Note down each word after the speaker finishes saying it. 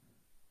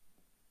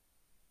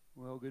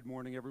Well, good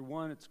morning,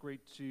 everyone. It's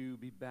great to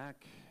be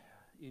back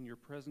in your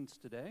presence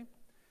today.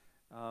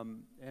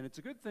 And it's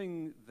a good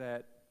thing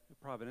a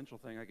providential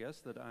thing, I guess,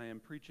 that I am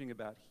preaching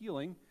about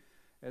healing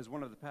as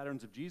one of the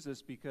patterns of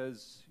Jesus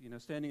because,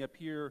 standing up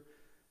here,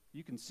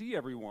 you can see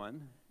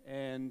everyone,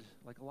 and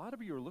like a lot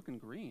of you are looking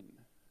green.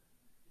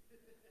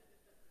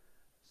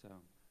 So,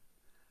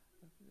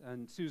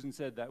 and Susan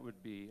said that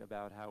would be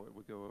about how it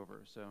would go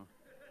over, so.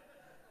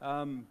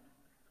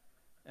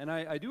 And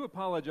I do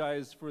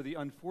apologize for the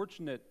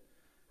unfortunate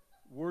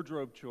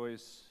wardrobe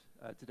choice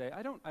today.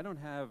 I don't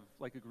have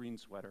like a green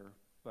sweater,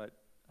 but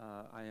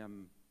I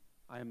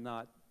am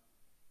not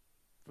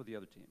for the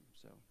other team.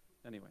 So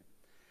anyway,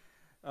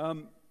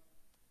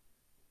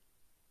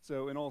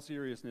 so in all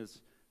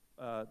seriousness,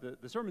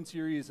 the sermon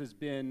series has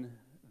been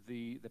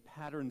the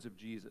patterns of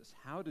Jesus.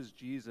 How does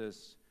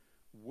Jesus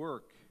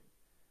work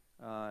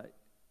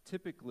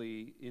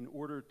typically in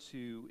order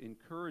to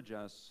encourage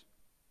us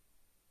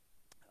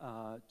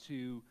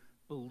to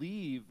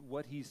believe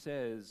what he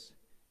says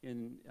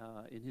in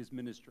his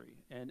ministry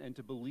and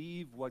to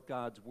believe what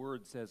God's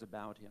word says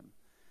about him.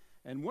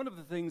 And one of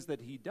the things that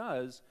he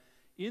does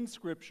in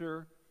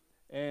Scripture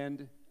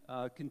and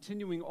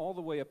continuing all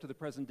the way up to the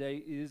present day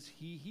is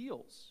he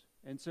heals.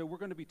 And so we're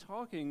going to be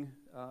talking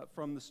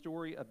from the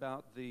story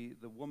about the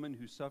woman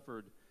who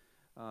suffered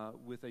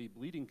with a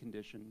bleeding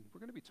condition. We're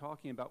going to be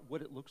talking about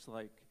what it looks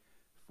like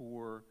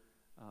for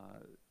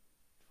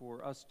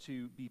us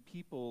to be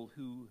people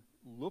who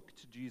look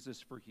to Jesus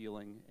for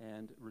healing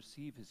and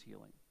receive his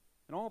healing.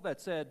 And all of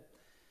that said,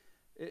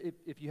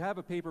 if you have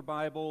a paper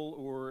Bible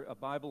or a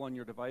Bible on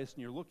your device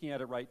and you're looking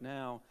at it right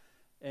now,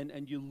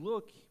 and you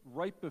look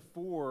right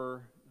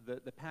before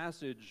the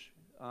passage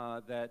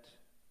that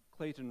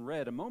Clayton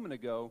read a moment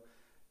ago,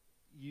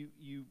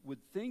 you would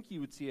think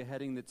you would see a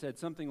heading that said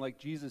something like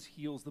Jesus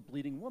heals the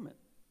bleeding woman,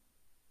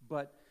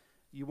 but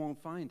you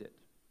won't find it.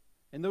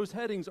 And those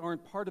headings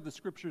aren't part of the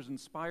scriptures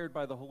inspired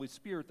by the Holy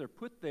Spirit. They're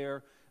put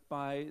there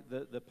by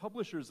the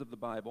publishers of the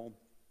Bible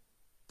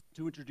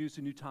to introduce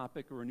a new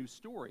topic or a new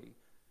story.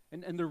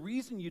 And the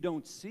reason you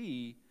don't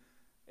see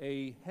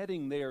a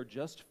heading there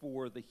just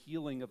for the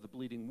healing of the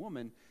bleeding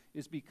woman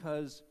is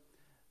because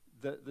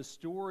the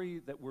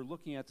story that we're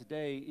looking at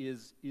today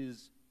is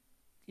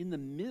in the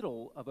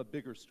middle of a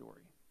bigger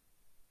story.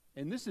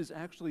 And this is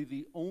actually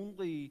the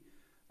only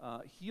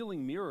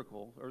healing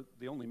miracle, or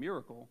the only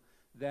miracle,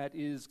 that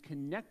is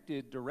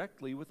connected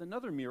directly with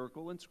another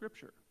miracle in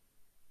Scripture.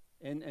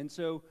 And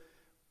so,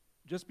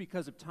 just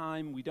because of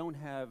time, we don't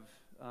have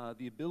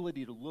the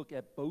ability to look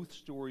at both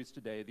stories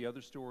today. The other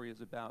story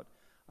is about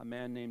a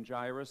man named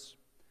Jairus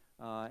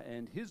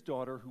and his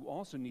daughter who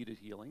also needed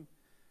healing.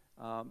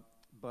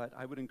 But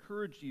I would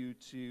encourage you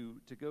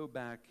to go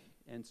back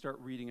and start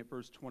reading at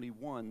verse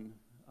 21,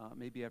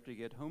 maybe after you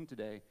get home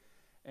today,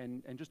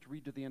 and just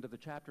read to the end of the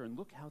chapter and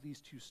look how these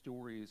two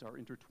stories are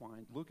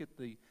intertwined. Look at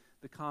the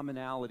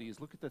commonalities,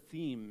 look at the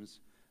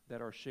themes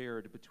that are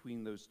shared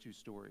between those two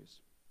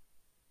stories.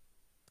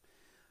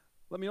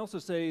 Let me also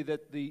say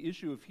that the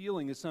issue of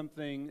healing is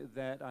something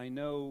that I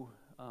know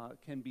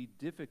can be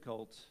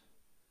difficult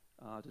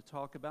to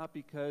talk about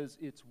because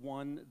it's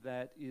one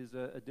that is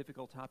a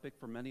difficult topic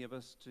for many of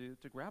us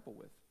to grapple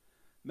with.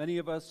 Many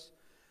of us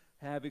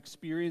have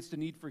experienced a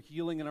need for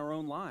healing in our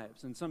own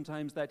lives, and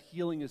sometimes that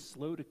healing is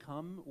slow to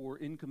come or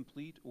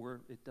incomplete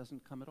or it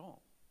doesn't come at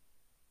all.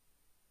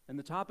 And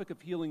the topic of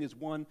healing is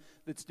one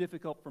that's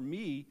difficult for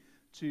me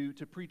to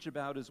preach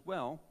about as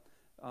well.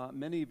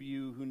 Many of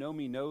you who know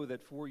me know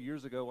that 4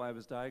 years ago I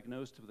was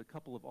diagnosed with a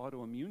couple of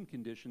autoimmune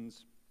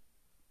conditions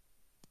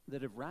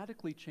that have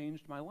radically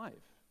changed my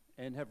life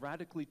and have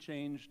radically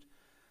changed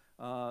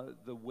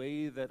the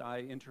way that I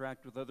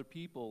interact with other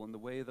people and the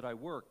way that I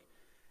work.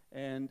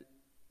 And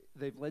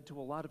they've led to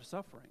a lot of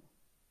suffering.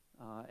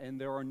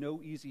 And there are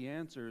no easy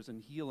answers,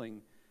 and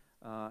healing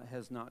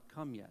has not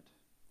come yet.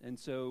 And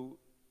so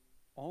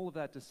all of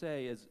that to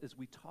say, as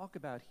we talk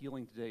about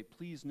healing today,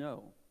 please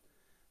know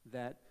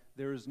that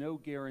there is no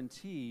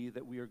guarantee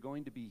that we are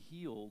going to be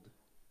healed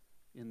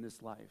in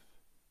this life,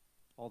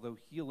 although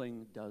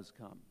healing does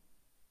come.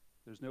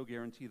 There's no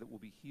guarantee that we'll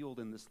be healed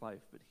in this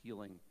life, but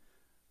healing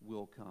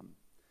will come.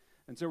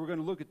 And so we're going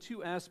to look at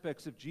two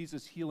aspects of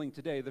Jesus' healing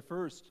today. The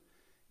first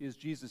is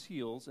Jesus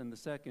heals, and the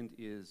second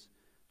is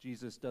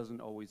Jesus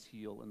doesn't always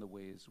heal in the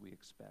ways we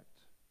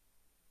expect.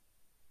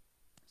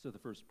 So the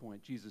first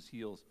point, Jesus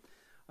heals.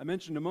 I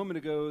mentioned a moment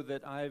ago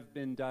that I've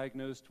been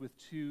diagnosed with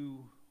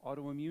two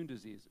autoimmune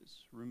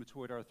diseases,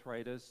 rheumatoid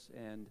arthritis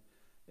and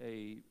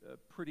a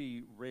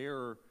pretty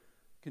rare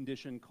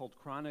condition called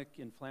chronic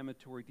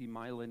inflammatory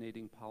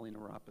demyelinating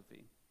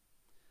polyneuropathy.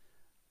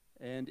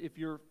 And if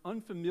you're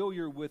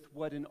unfamiliar with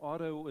what an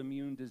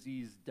autoimmune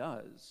disease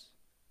does,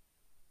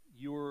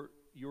 your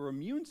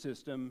immune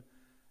system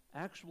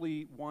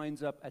actually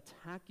winds up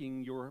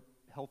attacking your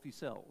healthy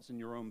cells in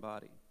your own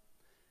body.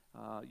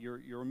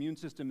 Your immune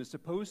system is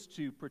supposed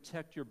to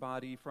protect your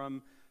body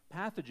from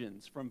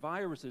pathogens, from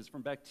viruses,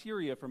 from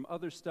bacteria, from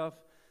other stuff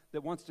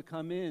that wants to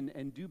come in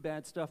and do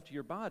bad stuff to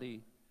your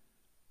body.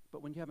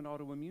 But when you have an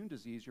autoimmune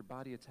disease, your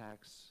body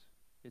attacks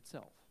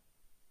itself.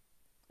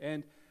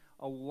 And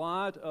a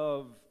lot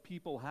of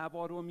people have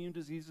autoimmune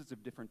diseases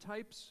of different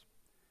types,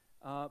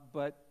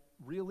 but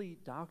really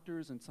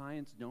doctors and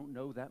science don't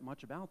know that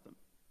much about them.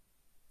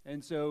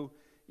 And so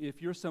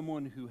if you're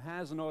someone who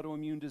has an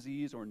autoimmune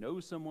disease or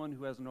knows someone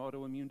who has an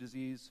autoimmune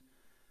disease,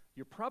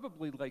 you're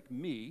probably like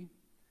me,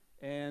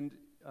 and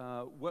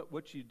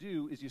what you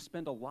do is you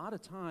spend a lot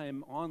of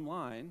time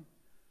online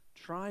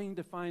trying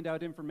to find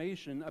out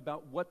information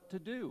about what to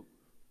do,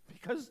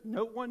 because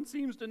no one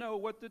seems to know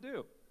what to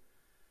do.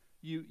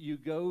 You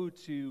go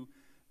to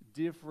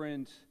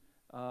different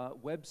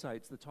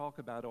websites that talk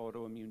about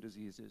autoimmune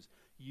diseases.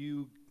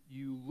 You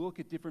look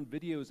at different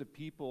videos of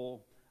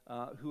people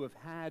who have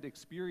had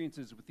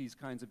experiences with these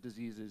kinds of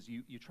diseases.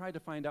 You try to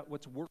find out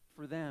what's worked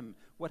for them,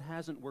 what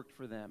hasn't worked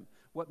for them,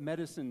 what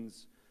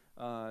medicines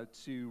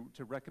to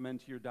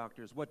recommend to your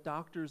doctors, what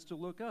doctors to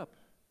look up,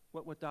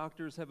 what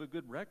doctors have a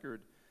good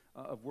record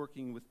of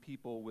working with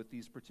people with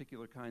these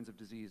particular kinds of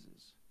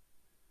diseases.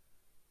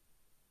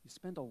 You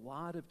spend a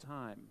lot of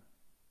time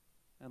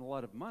and a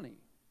lot of money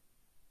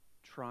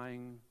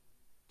trying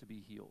to be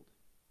healed.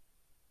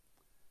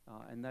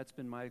 And that's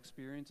been my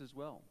experience as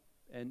well.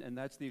 And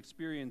that's the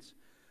experience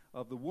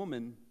of the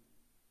woman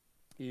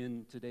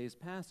in today's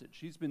passage.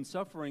 She's been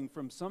suffering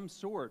from some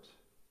sort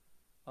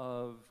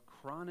of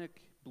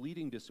chronic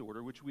bleeding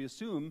disorder, which we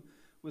assume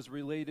was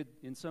related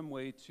in some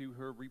way to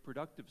her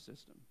reproductive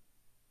system.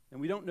 And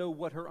we don't know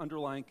what her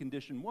underlying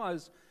condition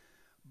was,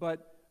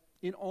 but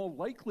in all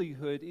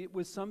likelihood, it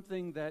was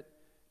something that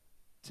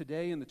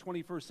today in the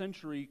 21st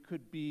century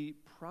could be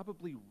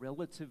probably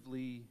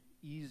relatively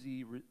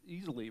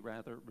easily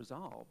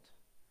resolved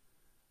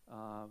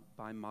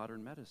by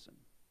modern medicine.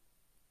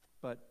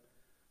 But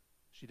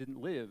she didn't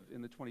live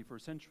in the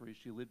 21st century,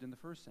 she lived in the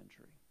first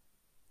century.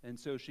 And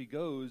so she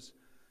goes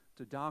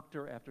to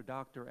doctor after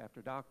doctor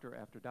after doctor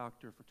after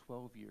doctor for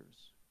 12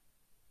 years.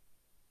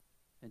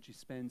 And she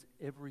spends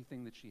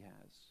everything that she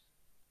has.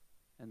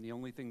 And the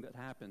only thing that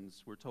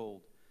happens, we're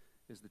told,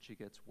 is that she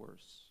gets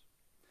worse.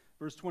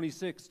 Verse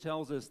 26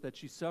 tells us that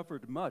she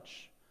suffered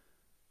much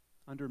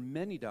under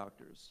many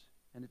doctors,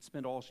 and had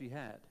spent all she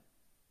had.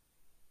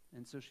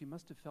 And so she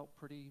must have felt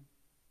pretty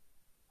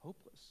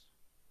hopeless.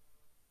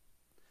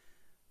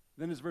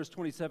 Then as verse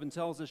 27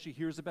 tells us, she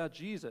hears about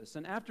Jesus.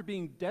 And after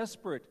being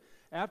desperate,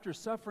 after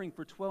suffering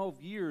for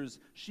 12 years,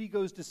 she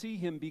goes to see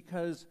him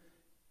because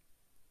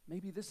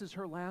maybe this is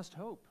her last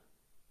hope.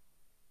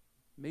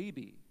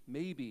 Maybe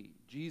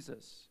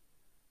Jesus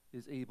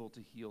is able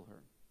to heal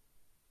her.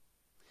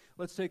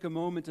 Let's take a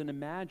moment and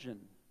imagine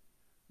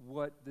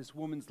what this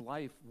woman's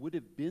life would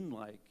have been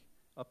like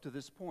up to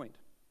this point.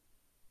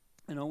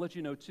 And I'll let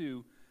you know,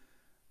 too,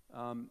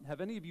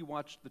 have any of you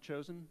watched The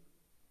Chosen?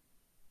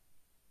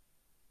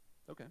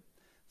 Okay.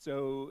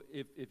 So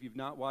if you've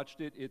not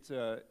watched it, it's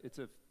a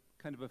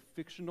kind of a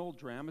fictional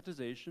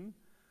dramatization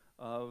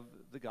of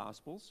the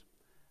Gospels.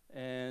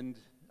 And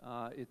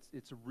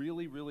it's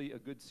really, really a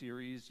good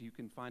series. You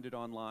can find it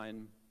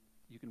online.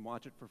 You can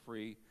watch it for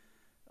free.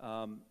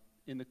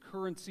 In the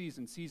current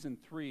season, season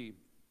 3,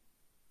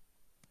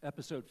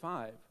 episode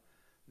 5,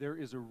 there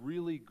is a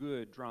really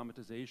good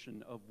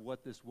dramatization of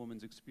what this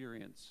woman's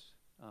experience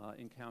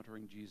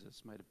encountering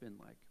Jesus might have been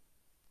like.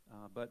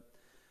 But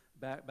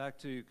back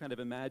to kind of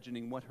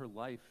imagining what her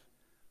life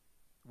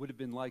would have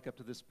been like up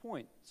to this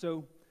point.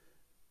 So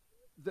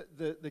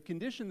the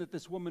condition that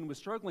this woman was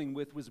struggling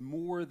with was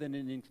more than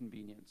an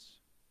inconvenience.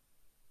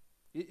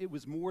 It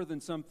was more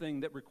than something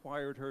that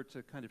required her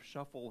to kind of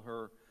shuffle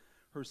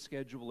her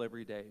schedule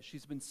every day.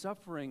 She's been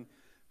suffering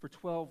for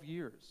 12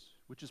 years,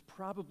 which is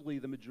probably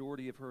the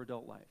majority of her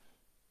adult life.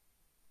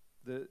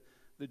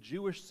 The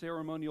Jewish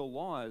ceremonial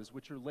laws,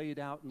 which are laid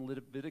out in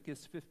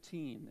Leviticus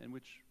 15, and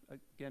which,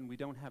 again, we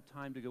don't have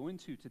time to go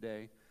into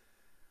today,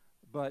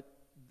 but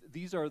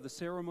these are the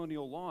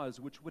ceremonial laws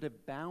which would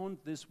have bound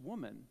this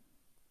woman.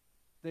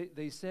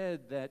 They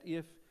said that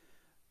if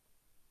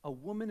a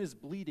woman is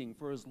bleeding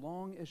for as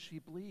long as she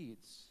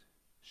bleeds,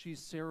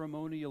 she's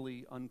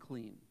ceremonially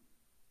unclean.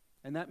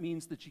 And that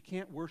means that she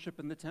can't worship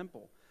in the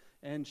temple,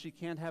 and she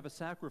can't have a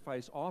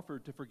sacrifice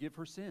offered to forgive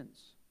her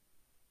sins.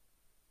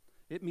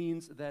 It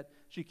means that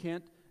she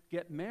can't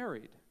get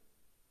married.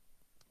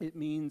 It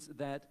means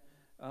that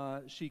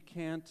she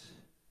can't,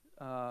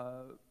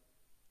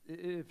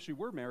 if she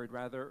were married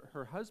rather,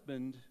 her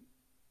husband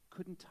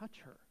couldn't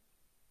touch her,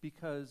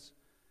 because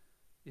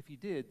if he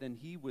did, then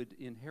he would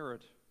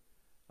inherit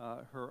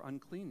her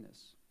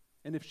uncleanness.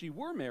 And if she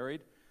were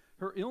married,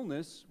 her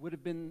illness would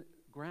have been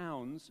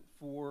grounds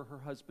for her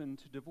husband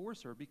to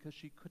divorce her because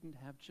she couldn't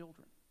have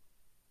children.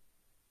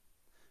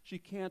 She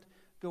can't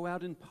go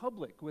out in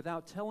public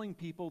without telling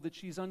people that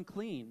she's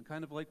unclean,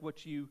 kind of like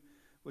what you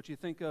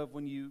think of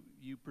when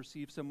you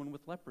perceive someone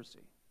with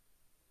leprosy.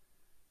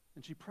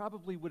 And she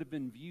probably would have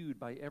been viewed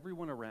by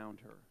everyone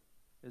around her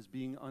as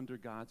being under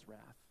God's wrath.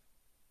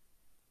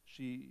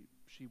 She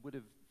would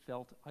have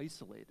felt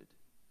isolated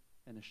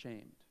and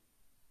ashamed.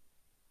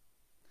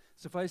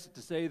 Suffice it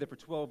to say that for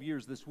 12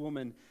 years, this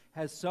woman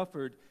has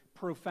suffered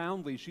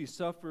profoundly. She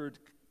suffered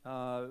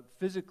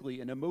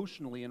physically and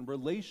emotionally and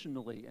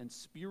relationally and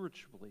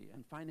spiritually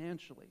and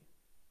financially.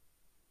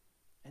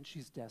 And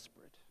she's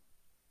desperate.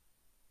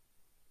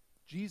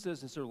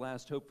 Jesus is her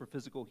last hope for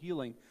physical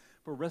healing,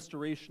 for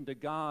restoration to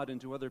God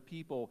and to other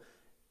people,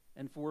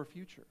 and for a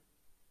future.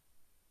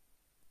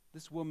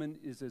 This woman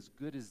is as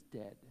good as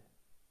dead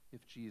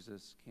if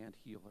Jesus can't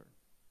heal her.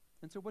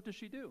 And so what does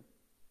she do?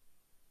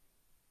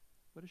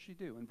 What does she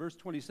do? In verse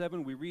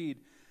 27, we read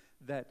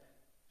that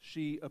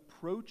she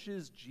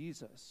approaches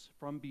Jesus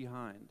from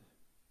behind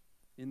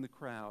in the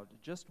crowd,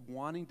 just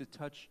wanting to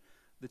touch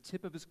the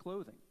tip of his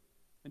clothing.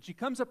 And she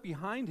comes up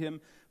behind him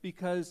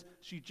because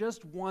she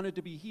just wanted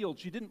to be healed.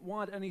 She didn't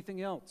want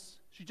anything else.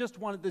 She just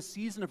wanted this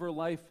season of her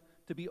life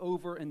to be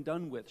over and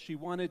done with. She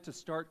wanted to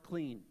start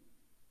clean.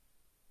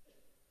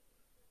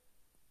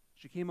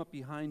 She came up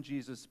behind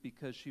Jesus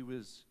because she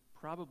was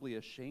probably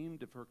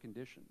ashamed of her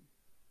condition.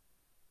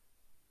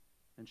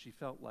 And she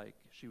felt like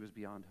she was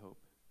beyond hope.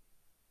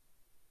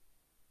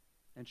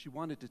 And she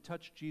wanted to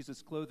touch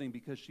Jesus' clothing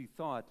because she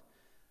thought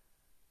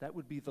that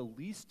would be the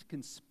least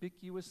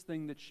conspicuous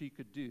thing that she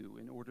could do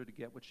in order to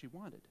get what she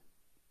wanted.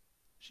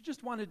 She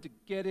just wanted to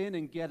get in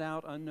and get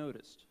out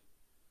unnoticed.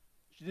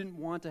 She didn't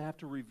want to have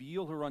to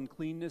reveal her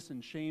uncleanness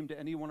and shame to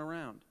anyone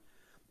around.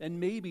 And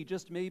maybe,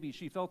 just maybe,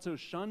 she felt so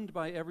shunned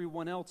by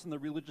everyone else in the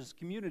religious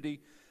community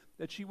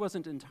that she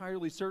wasn't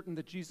entirely certain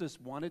that Jesus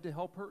wanted to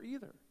help her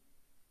either.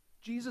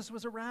 Jesus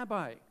was a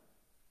rabbi.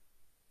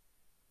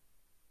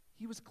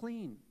 He was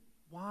clean.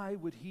 Why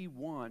would he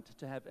want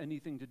to have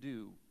anything to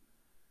do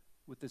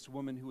with this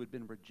woman who had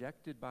been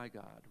rejected by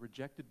God,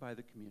 rejected by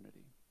the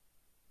community?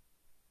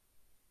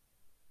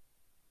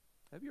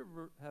 Have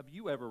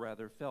you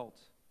ever felt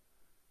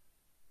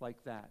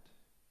like that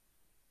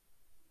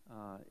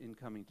in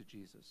coming to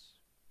Jesus?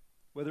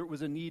 Whether it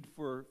was a need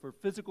for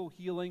physical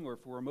healing or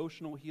for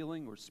emotional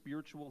healing or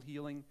spiritual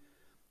healing,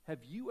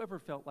 have you ever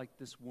felt like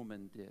this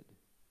woman did?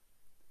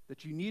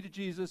 That you needed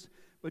Jesus,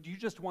 but you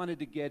just wanted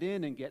to get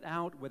in and get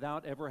out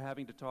without ever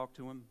having to talk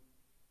to him?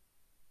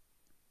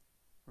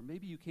 Or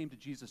maybe you came to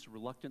Jesus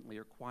reluctantly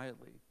or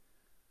quietly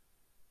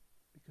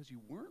because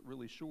you weren't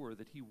really sure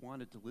that he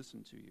wanted to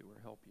listen to you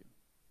or help you.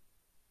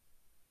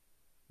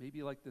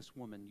 Maybe like this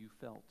woman, you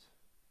felt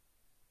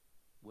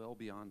well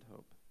beyond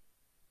hope.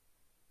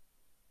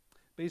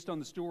 Based on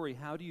the story,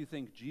 how do you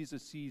think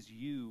Jesus sees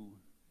you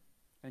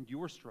and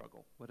your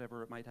struggle,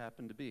 whatever it might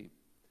happen to be?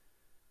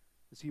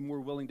 Is he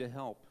more willing to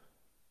help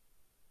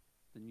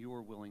than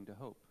you're willing to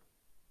hope?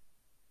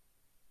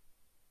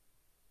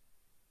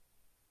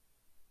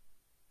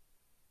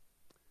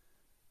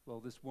 Well,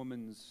 this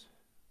woman's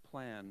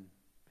plan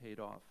paid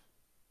off.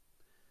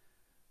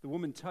 The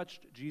woman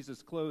touched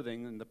Jesus'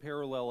 clothing, and the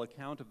parallel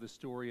account of the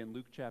story in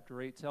Luke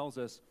chapter 8 tells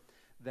us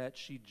that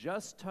she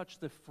just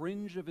touched the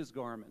fringe of his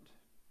garment,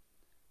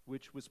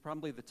 which was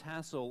probably the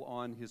tassel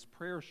on his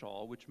prayer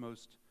shawl, which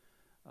most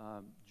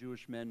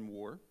Jewish men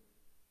wore.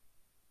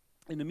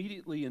 And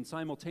immediately and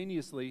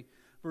simultaneously,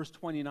 verse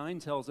 29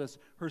 tells us,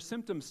 her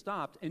symptoms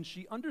stopped, and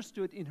she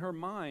understood in her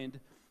mind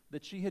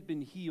that she had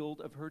been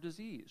healed of her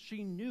disease.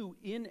 She knew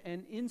in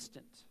an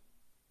instant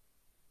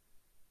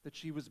that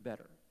she was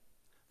better.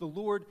 The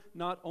Lord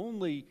not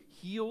only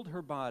healed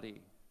her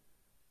body,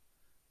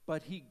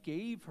 but he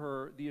gave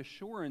her the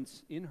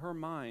assurance in her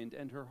mind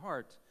and her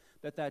heart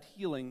that that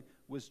healing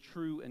was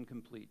true and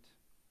complete.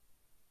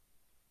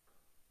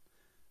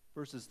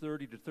 Verses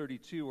 30 to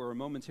 32 are a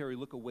momentary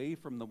look away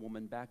from the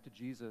woman back to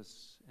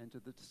Jesus and to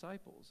the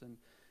disciples. And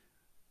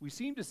we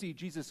seem to see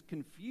Jesus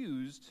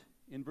confused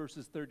in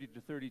verses 30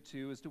 to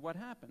 32 as to what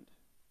happened.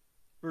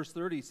 Verse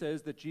 30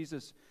 says that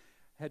Jesus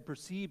had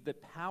perceived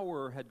that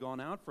power had gone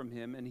out from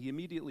him, and he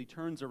immediately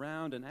turns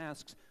around and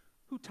asks,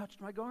 "Who touched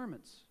my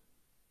garments?"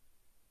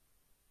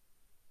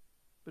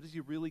 But is he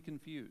really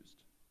confused?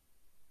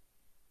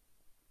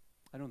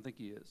 I don't think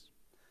he is,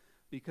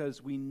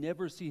 because we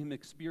never see him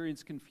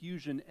experience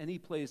confusion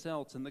anyplace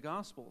else in the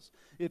Gospels.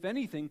 If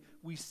anything,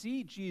 we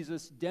see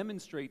Jesus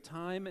demonstrate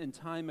time and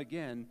time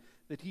again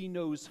that he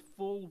knows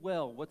full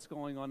well what's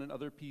going on in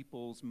other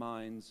people's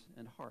minds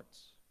and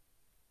hearts.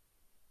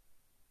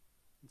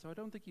 And so I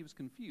don't think he was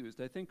confused.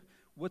 I think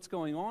what's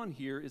going on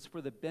here is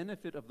for the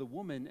benefit of the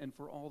woman and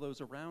for all those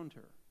around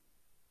her.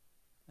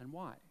 And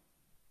why?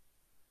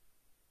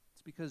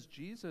 It's because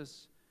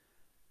Jesus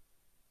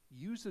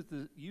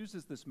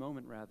uses this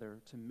moment,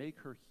 to make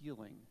her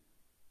healing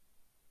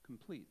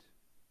complete.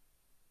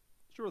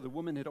 Sure, the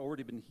woman had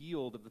already been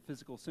healed of the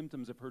physical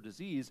symptoms of her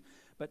disease,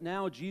 but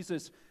now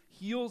Jesus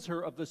heals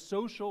her of the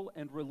social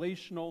and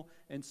relational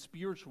and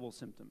spiritual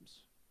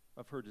symptoms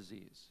of her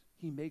disease.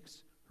 He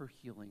makes her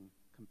healing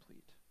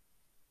complete.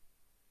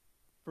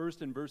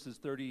 First, in verses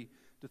 30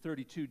 to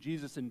 32,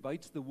 Jesus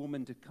invites the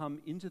woman to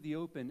come into the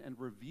open and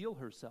reveal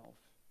herself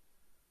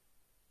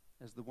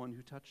as the one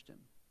who touched him.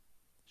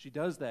 She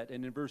does that,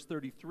 and in verse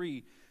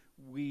 33,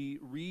 we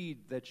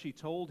read that she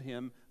told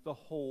him the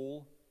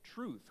whole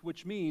truth,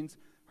 which means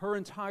her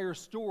entire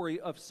story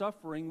of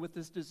suffering with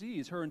this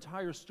disease, her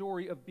entire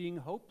story of being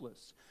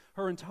hopeless,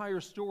 her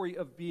entire story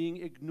of being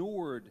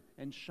ignored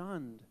and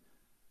shunned.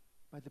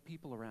 by the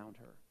people around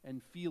her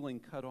and feeling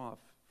cut off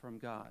from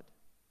God.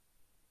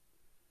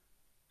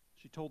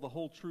 She told the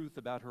whole truth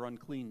about her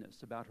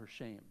uncleanness, about her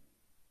shame,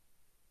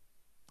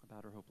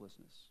 about her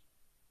hopelessness.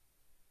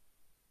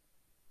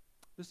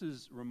 This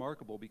is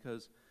remarkable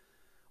because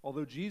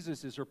although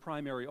Jesus is her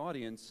primary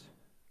audience,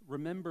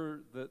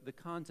 remember the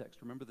context,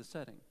 remember the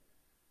setting.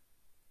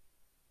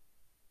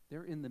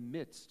 They're in the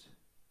midst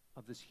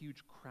of this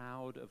huge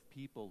crowd of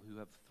people who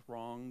have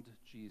thronged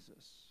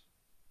Jesus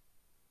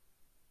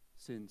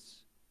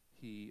since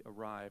he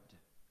arrived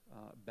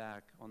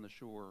back on the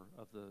shore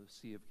of the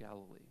Sea of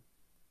Galilee.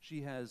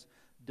 She has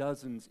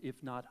dozens,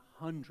 if not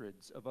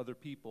hundreds, of other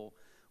people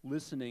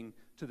listening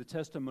to the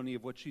testimony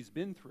of what she's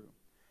been through.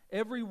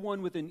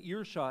 Everyone within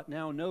earshot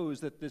now knows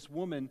that this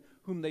woman,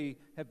 whom they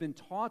have been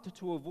taught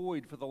to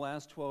avoid for the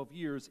last 12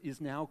 years, is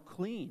now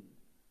clean.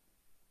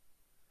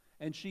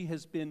 And she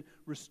has been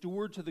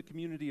restored to the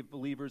community of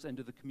believers and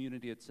to the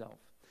community itself.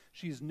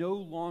 She's no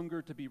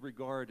longer to be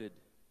regarded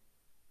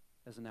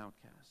as an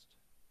outcast.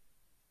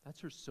 That's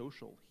her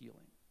social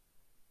healing.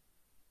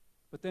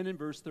 But then in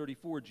verse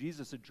 34,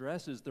 Jesus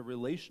addresses the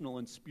relational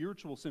and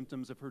spiritual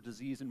symptoms of her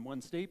disease in one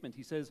statement.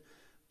 He says,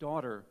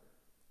 "Daughter,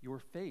 your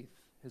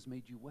faith has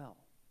made you well."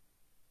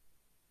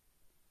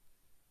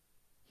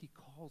 He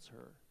calls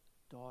her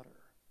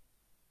daughter.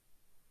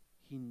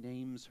 He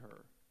names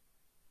her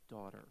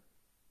daughter.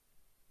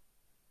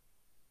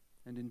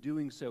 And in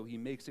doing so, he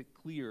makes it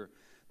clear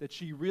that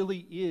she really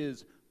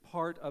is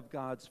part of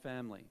God's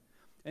family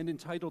and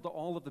entitled to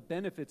all of the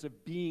benefits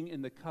of being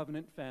in the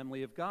covenant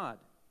family of God.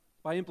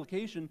 By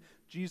implication,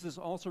 Jesus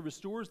also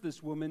restores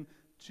this woman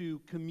to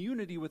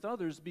community with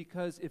others,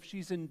 because if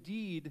she's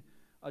indeed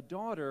a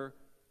daughter,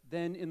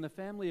 then in the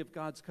family of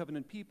God's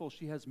covenant people,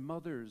 she has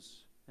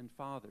mothers and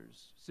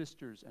fathers,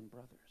 sisters and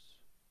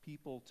brothers,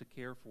 people to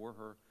care for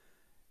her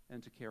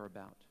and to care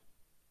about.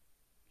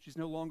 She's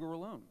no longer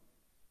alone.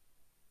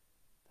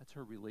 That's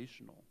her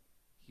relational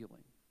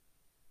healing.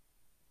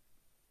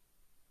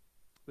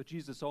 But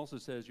Jesus also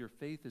says, your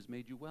faith has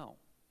made you well.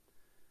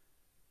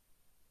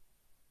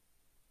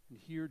 And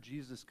here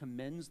Jesus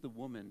commends the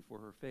woman for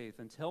her faith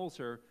and tells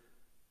her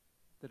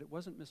that it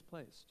wasn't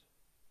misplaced.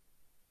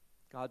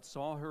 God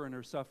saw her in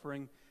her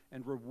suffering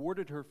and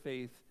rewarded her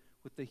faith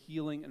with the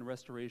healing and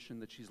restoration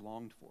that she's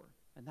longed for.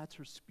 And that's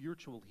her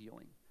spiritual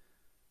healing.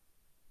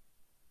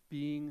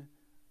 Being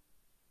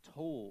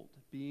told,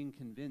 being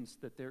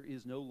convinced that there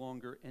is no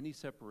longer any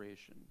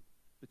separation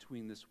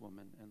between this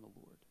woman and the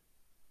Lord.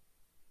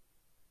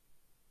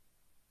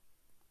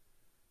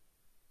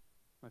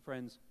 My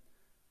friends,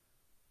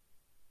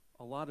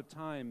 a lot of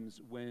times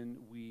when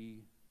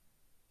we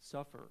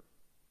suffer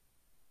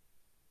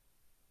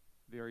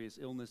various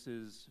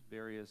illnesses,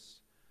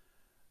 various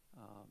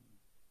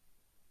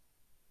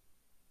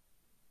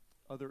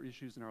other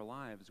issues in our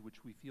lives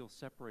which we feel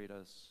separate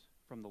us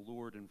from the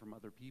Lord and from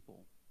other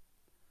people,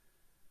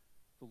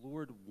 the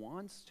Lord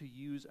wants to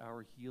use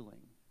our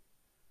healing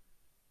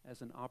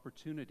as an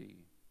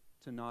opportunity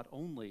to not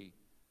only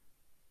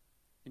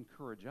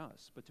encourage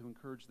us, but to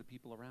encourage the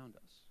people around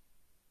us.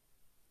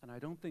 And I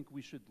don't think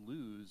we should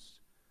lose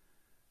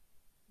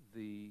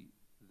the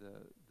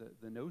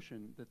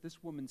notion that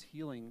this woman's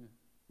healing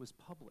was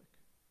public.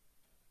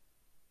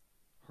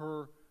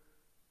 Her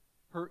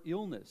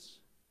illness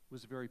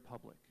was very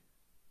public.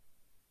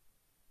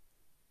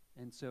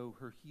 And so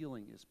her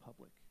healing is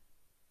public.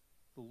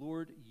 The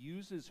Lord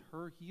uses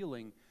her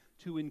healing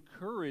to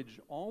encourage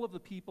all of the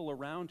people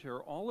around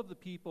her, all of the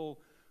people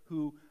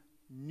who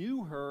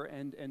knew her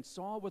and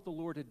saw what the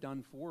Lord had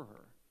done for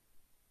her.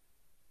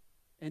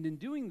 And in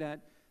doing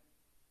that,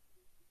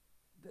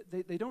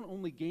 they don't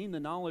only gain the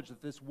knowledge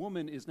that this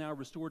woman is now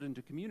restored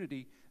into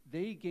community,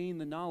 they gain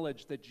the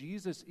knowledge that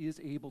Jesus is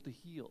able to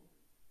heal.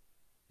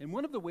 And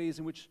one of the ways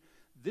in which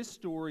this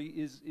story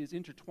is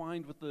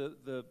intertwined with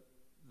the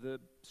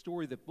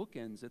story that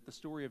bookends it, the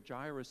story of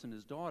Jairus and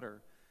his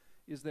daughter,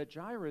 is that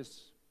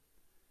Jairus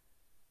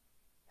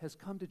has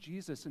come to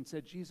Jesus and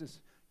said, Jesus,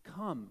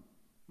 come,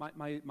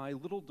 my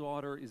little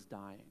daughter is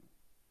dying.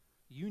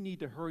 You need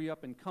to hurry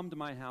up and come to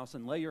my house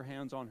and lay your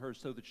hands on her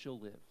so that she'll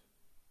live.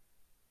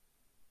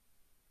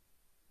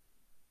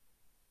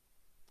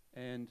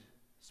 And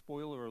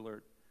spoiler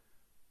alert,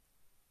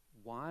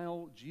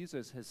 while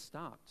Jesus has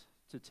stopped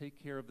to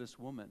take care of this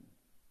woman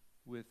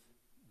with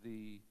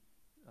the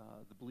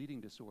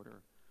bleeding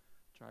disorder,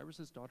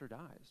 Jairus' daughter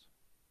dies.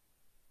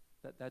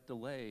 That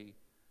delay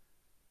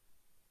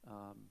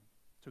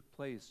took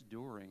place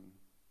during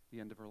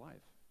the end of her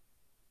life.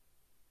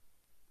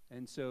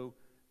 And so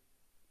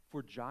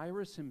for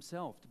Jairus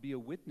himself to be a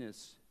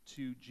witness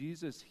to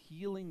Jesus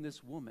healing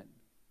this woman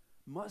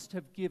must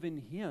have given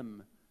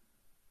him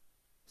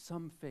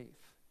some faith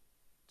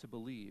to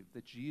believe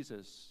that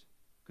Jesus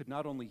could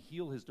not only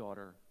heal his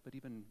daughter, but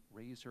even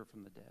raise her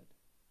from the dead.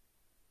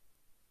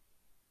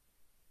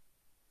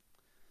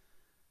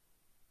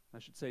 I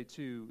should say,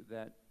 too,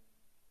 that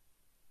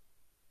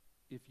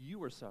if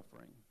you are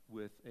suffering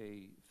with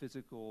a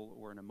physical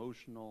or an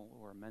emotional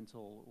or a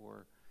mental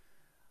or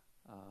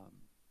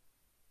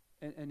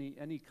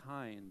any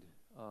kind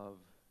of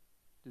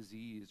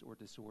disease or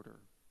disorder.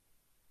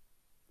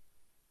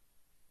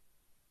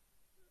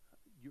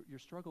 Your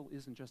struggle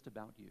isn't just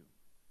about you.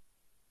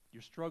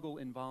 Your struggle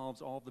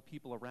involves all the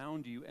people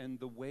around you, and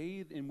the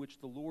way in which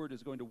the Lord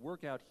is going to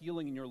work out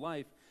healing in your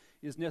life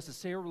is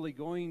necessarily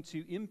going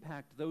to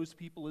impact those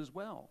people as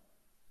well.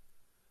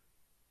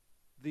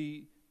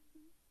 The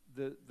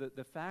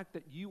fact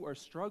that you are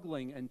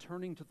struggling and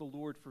turning to the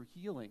Lord for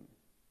healing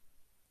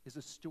is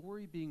a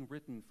story being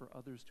written for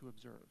others to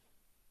observe,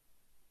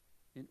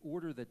 in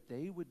order that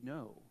they would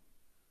know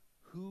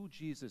who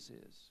Jesus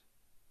is,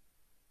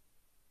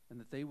 and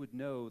that they would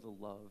know the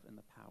love and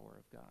the power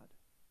of God.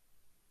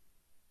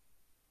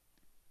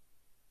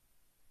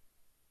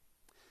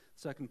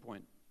 Second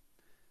point,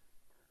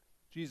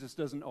 Jesus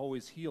doesn't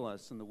always heal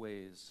us in the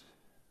ways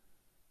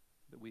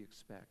that we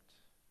expect.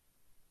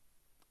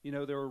 You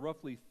know, there are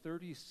roughly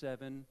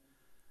 37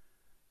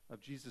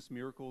 of Jesus'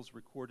 miracles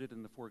recorded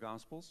in the four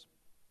Gospels,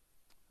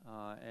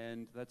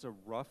 and that's a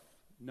rough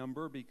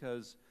number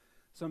because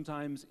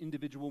sometimes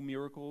individual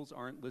miracles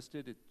aren't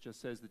listed. It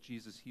just says that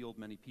Jesus healed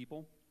many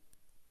people.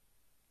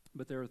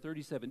 But there are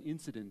 37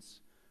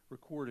 incidents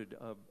recorded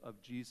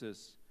of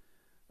Jesus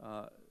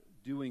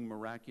doing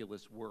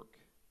miraculous work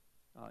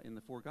in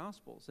the four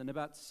Gospels. And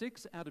about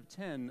 6 out of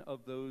 10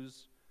 of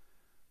those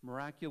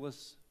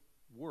miraculous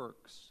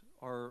works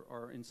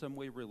are in some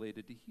way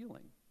related to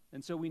healing.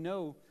 And so we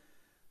know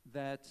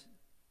that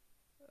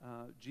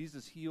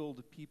Jesus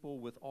healed people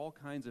with all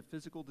kinds of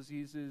physical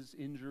diseases,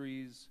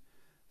 injuries,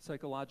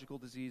 psychological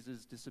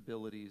diseases,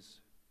 disabilities.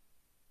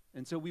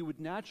 And so we would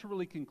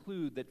naturally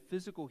conclude that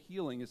physical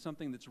healing is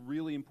something that's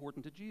really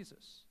important to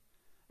Jesus.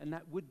 And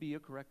that would be a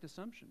correct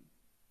assumption.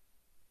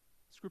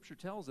 Scripture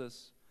tells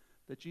us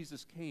that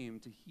Jesus came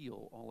to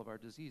heal all of our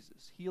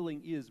diseases.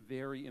 Healing is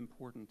very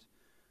important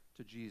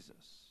to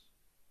Jesus.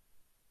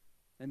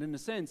 And in a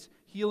sense,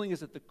 healing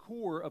is at the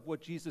core of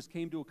what Jesus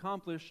came to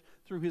accomplish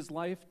through his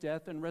life,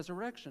 death, and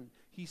resurrection.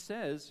 He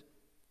says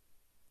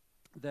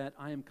that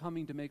I am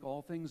coming to make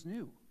all things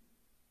new.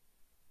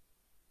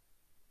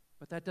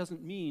 But that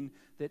doesn't mean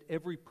that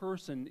every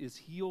person is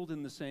healed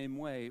in the same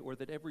way, or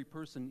that every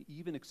person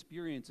even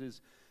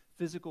experiences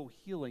physical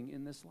healing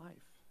in this life.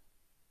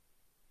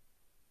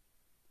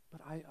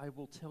 But I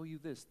will tell you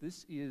this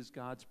is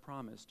God's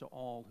promise to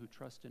all who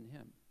trust in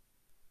him.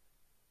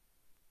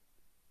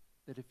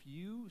 That if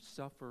you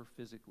suffer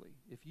physically,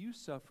 if you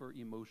suffer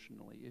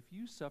emotionally, if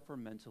you suffer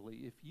mentally,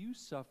 if you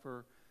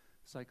suffer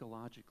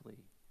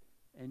psychologically,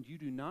 and you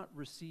do not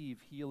receive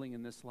healing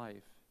in this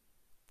life,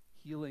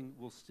 healing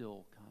will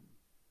still come.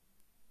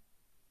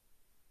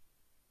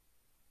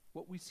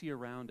 What we see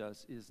around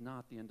us is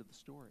not the end of the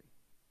story.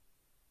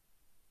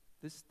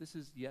 This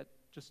is yet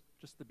just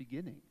the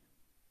beginning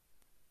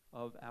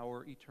of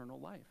our eternal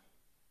life.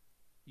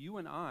 You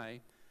and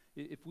I,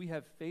 if we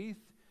have faith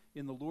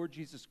in the Lord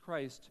Jesus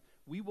Christ,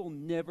 we will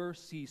never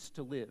cease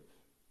to live.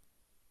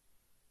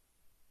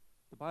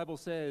 The Bible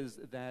says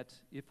that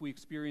if we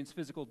experience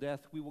physical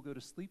death, we will go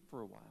to sleep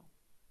for a while.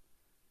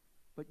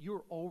 But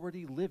you're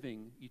already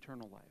living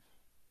eternal life.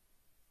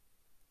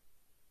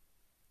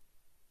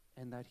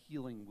 And that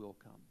healing will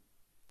come.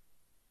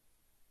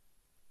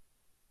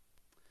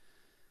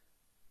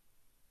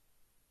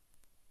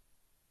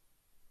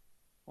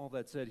 All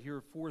that said, here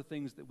are 4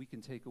 things that we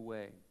can take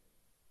away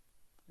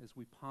as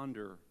we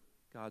ponder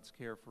God's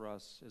care for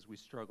us as we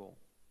struggle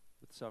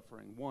with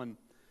suffering. 1,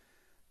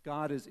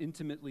 God is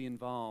intimately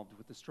involved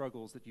with the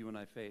struggles that you and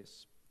I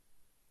face.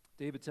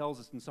 David tells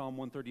us in Psalm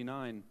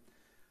 139,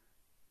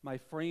 my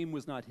frame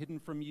was not hidden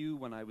from you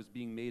when I was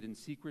being made in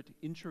secret,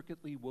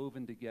 intricately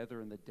woven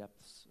together in the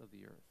depths of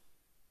the earth.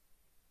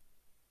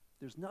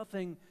 There's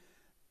nothing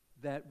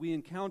that we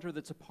encounter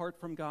that's apart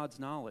from God's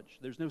knowledge.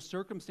 There's no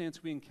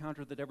circumstance we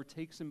encounter that ever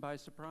takes him by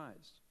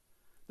surprise.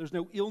 There's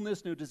no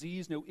illness, no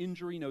disease, no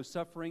injury, no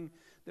suffering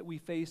that we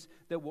face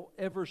that will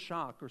ever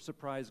shock or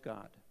surprise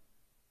God.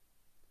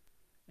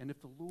 And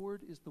if the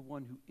Lord is the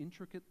one who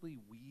intricately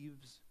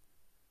weaves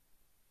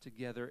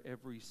together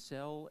every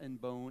cell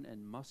and bone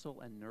and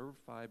muscle and nerve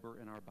fiber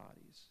in our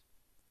bodies,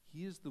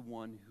 he is the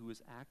one who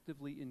is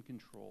actively in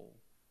control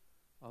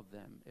of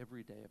them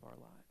every day of our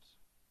lives.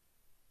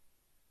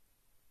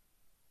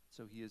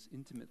 So he is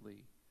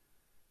intimately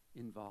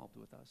involved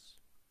with us.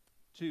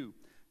 2,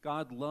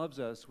 God loves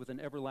us with an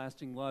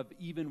everlasting love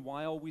even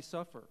while we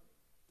suffer.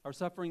 Our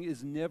suffering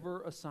is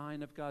never a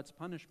sign of God's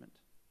punishment.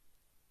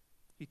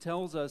 He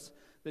tells us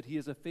that he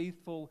is a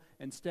faithful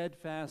and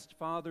steadfast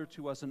Father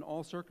to us in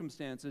all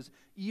circumstances,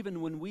 even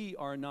when we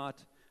are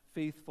not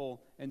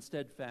faithful and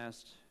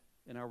steadfast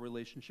in our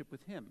relationship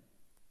with him.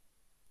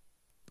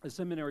 A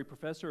seminary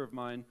professor of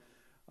mine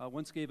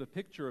once gave a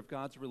picture of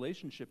God's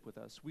relationship with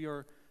us.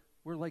 We're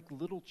like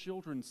little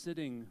children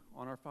sitting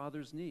on our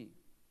Father's knee.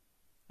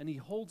 And he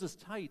holds us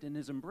tight in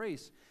his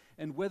embrace.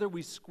 And whether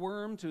we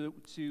squirm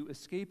to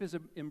escape his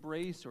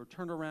embrace or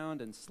turn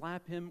around and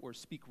slap him or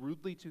speak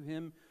rudely to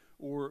him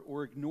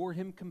or ignore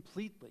him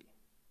completely,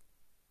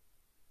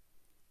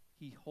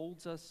 he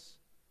holds us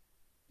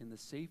in the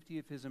safety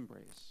of his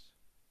embrace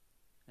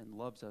and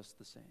loves us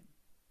the same.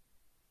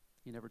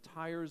 He never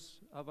tires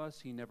of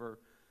us. He never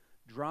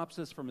drops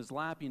us from his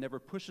lap. He never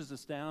pushes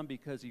us down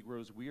because he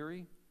grows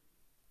weary.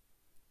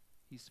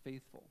 He's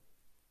faithful.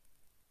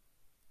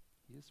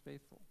 He is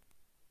faithful,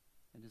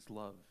 and his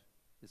love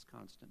is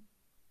constant.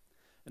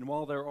 And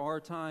while there are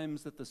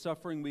times that the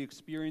suffering we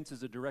experience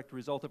is a direct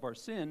result of our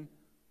sin,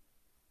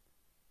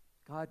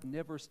 God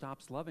never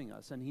stops loving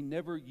us, and he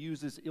never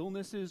uses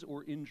illnesses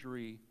or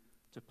injury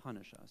to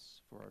punish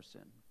us for our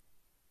sin.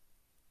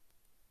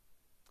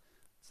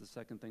 That's the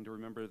second thing to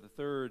remember. The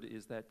third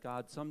is that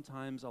God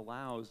sometimes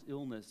allows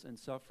illness and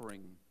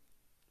suffering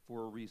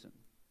for a reason.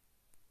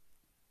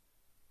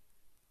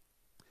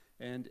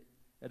 And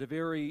at a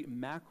very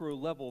macro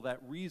level, that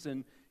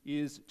reason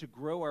is to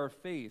grow our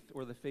faith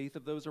or the faith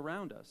of those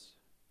around us.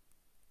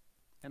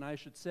 And I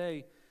should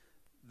say,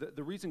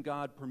 the reason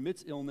God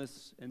permits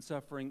illness and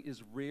suffering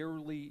is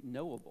rarely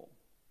knowable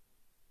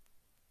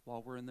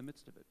while we're in the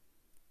midst of it.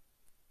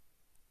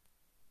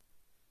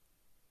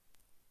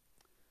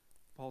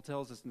 Paul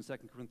tells us in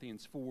 2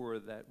 Corinthians 4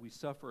 that we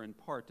suffer in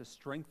part to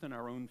strengthen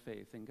our own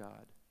faith in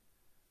God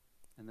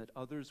and that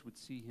others would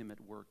see him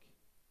at work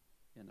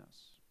in us.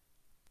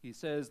 He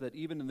says that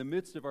even in the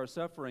midst of our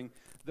suffering,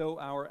 though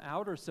our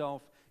outer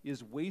self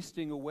is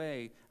wasting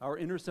away, our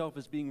inner self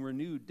is being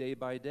renewed day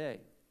by day.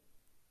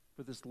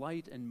 For this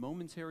light and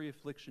momentary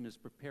affliction is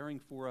preparing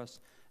for us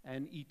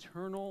an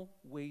eternal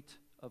weight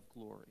of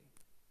glory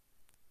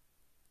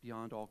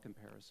beyond all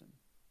comparison,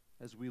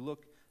 as we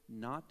look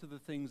not to the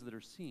things that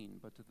are seen,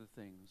 but to the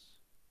things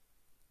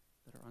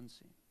that are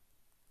unseen.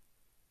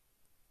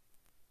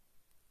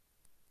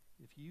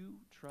 If you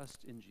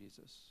trust in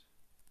Jesus,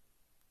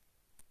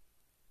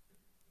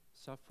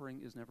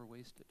 suffering is never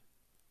wasted.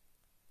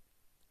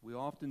 We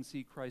often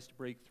see Christ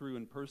break through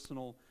in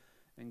personal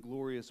and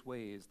glorious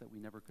ways that we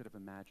never could have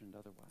imagined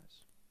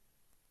otherwise.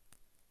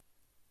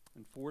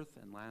 And fourth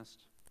and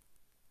last,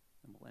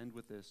 and we'll end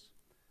with this,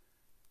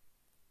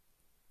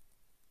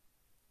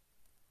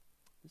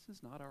 this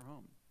is not our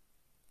home.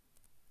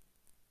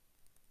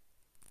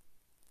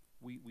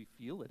 We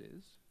feel it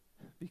is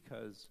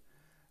because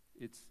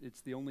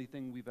it's the only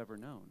thing we've ever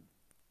known.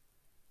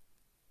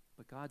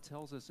 But God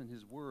tells us in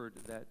his word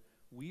that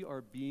we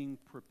are being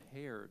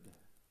prepared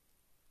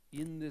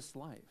in this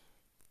life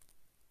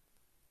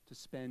to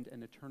spend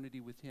an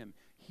eternity with him.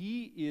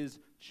 He is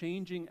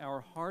changing our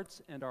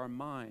hearts and our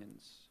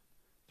minds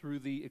through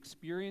the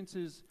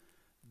experiences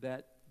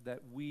that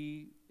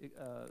we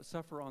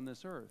suffer on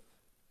this earth,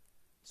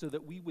 so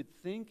that we would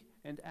think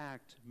and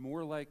act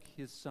more like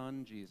his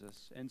son,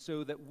 Jesus, and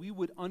so that we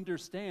would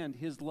understand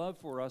his love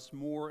for us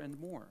more and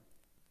more.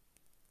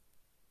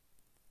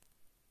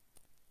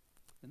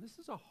 And this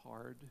is a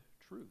hard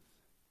truth,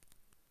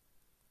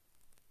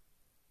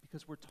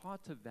 because we're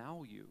taught to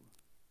value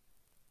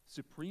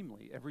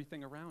supremely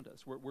everything around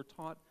us. We're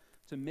taught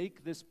to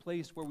make this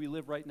place where we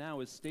live right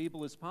now as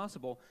stable as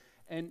possible,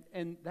 and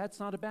that's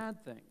not a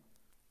bad thing,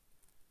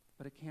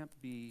 but it can't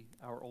be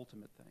our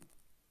ultimate thing.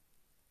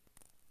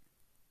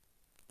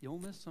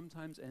 Illness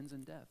sometimes ends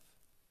in death,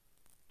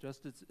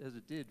 just as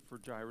it did for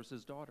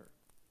Jairus' daughter.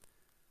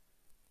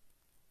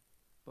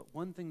 But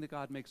one thing that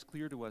God makes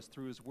clear to us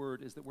through his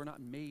word is that we're not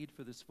made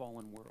for this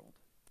fallen world,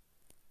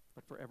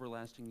 but for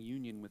everlasting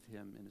union with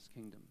him in his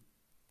kingdom.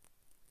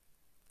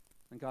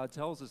 And God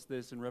tells us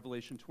this in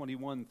Revelation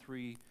 21,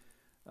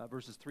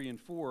 verses 3 and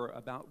 4,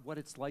 about what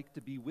it's like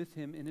to be with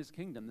him in his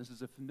kingdom. This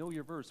is a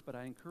familiar verse, but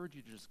I encourage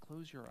you to just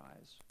close your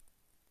eyes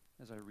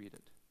as I read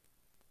it.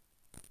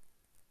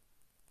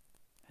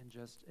 And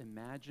just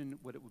imagine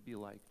what it would be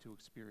like to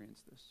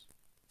experience this.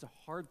 It's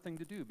a hard thing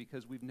to do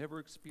because we've never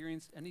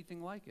experienced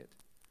anything like it.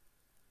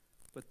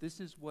 But this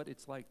is what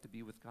it's like to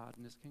be with God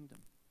in his kingdom.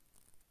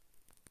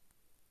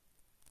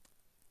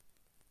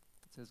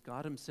 It says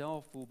God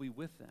himself will be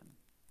with them,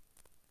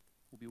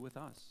 will be with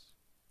us.